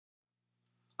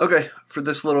Okay, for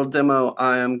this little demo,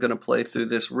 I am going to play through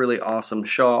this really awesome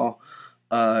Shaw.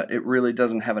 It really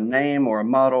doesn't have a name or a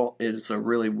model. It's a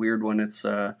really weird one. It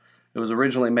was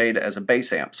originally made as a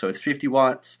bass amp, so it's 50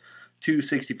 watts, two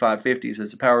 6550s as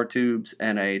the power tubes,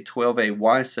 and a 12A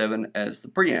Y7 as the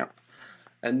preamp.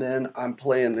 And then I'm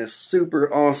playing this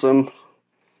super awesome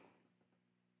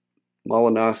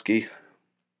Malinowski.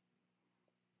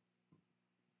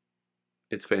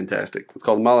 It's fantastic. It's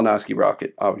called the Malinowski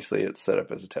Rocket. Obviously, it's set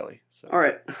up as a telly. So.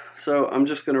 Alright, so I'm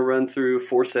just going to run through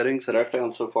 4 settings that I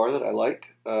found so far that I like.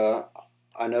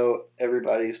 I know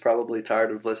everybody's probably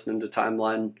tired of listening to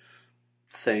timeline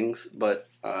things, but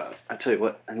I tell you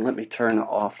what, and let me turn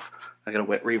off. I got a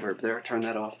wet reverb there. Turn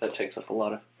that off. That takes up a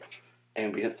lot of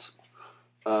ambience.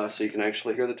 So you can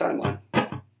actually hear the timeline.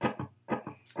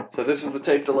 So this is the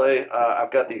tape delay.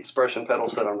 I've got the expression pedal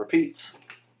set on repeats.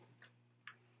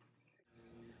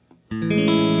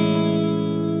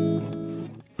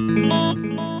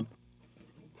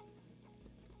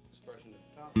 Expression at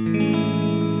the top.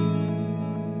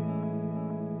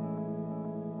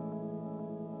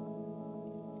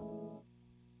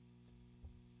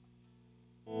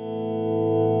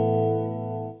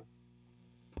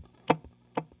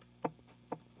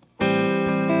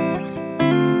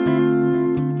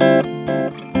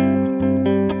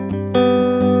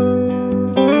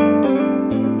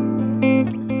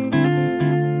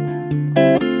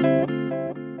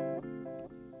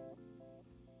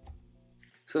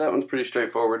 So that one's pretty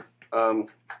straightforward. I'm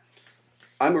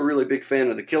a really big fan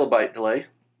of the kilobyte delay.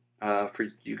 For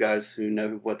you guys who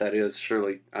know what that is,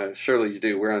 surely you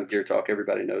do. We're on Gear Talk.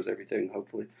 Everybody knows everything,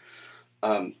 hopefully.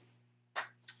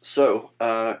 Here's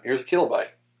a kilobyte.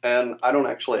 And I don't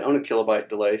actually own a kilobyte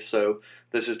delay, so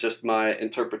this is just my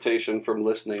interpretation from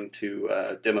listening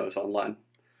to demos online.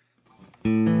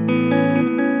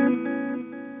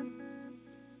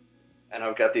 And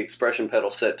I've got the expression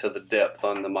pedal set to the depth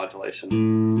on the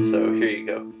modulation. So here you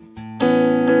go.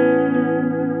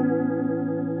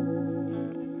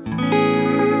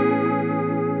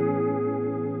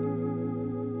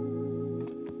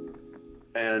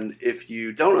 And if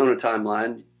you don't own a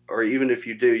timeline, or even if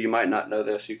you do, you might not know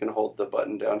this, you can hold the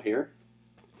button down here.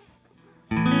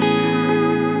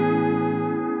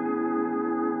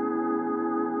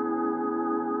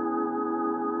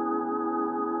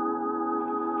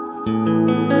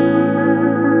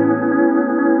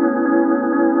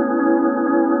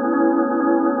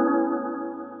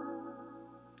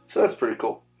 So that's pretty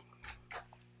cool.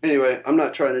 Anyway, I'm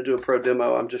not trying to do a pro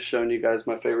demo, I'm just showing you guys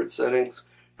my favorite settings.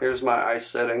 Here's my ice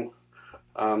setting.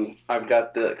 I've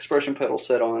got the expression pedal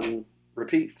set on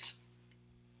repeats.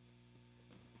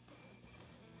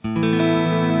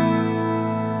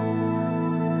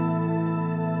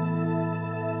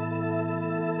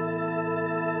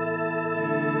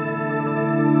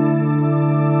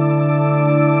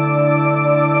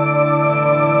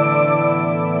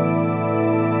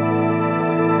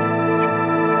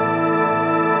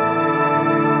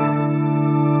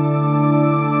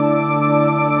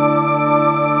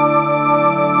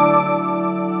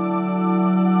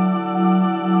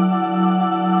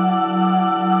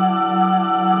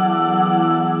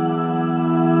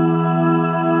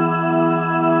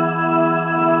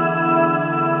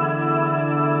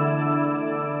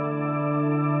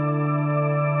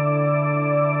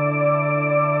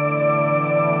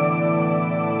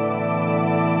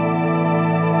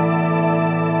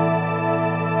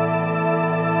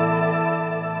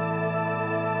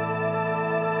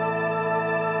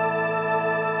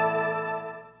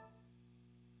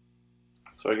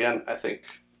 So again, I think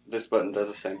this button does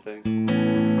the same thing.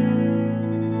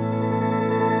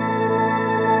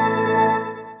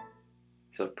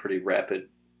 It's a pretty rapid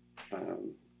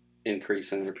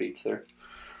increase in repeats there.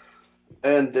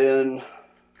 And then,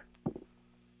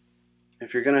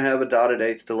 if you're going to have a dotted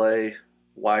eighth delay,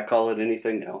 why call it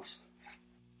anything else?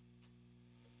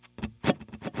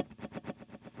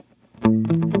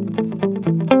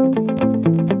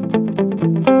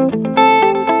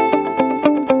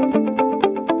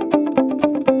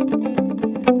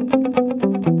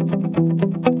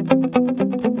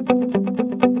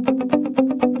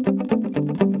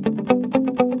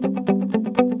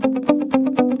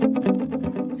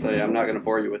 I'm not going to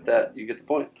bore you with that. You get the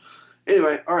point.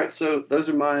 Anyway, alright, so those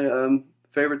are my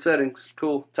favorite settings.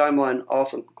 Cool. Timeline,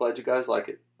 awesome. Glad you guys like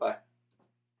it.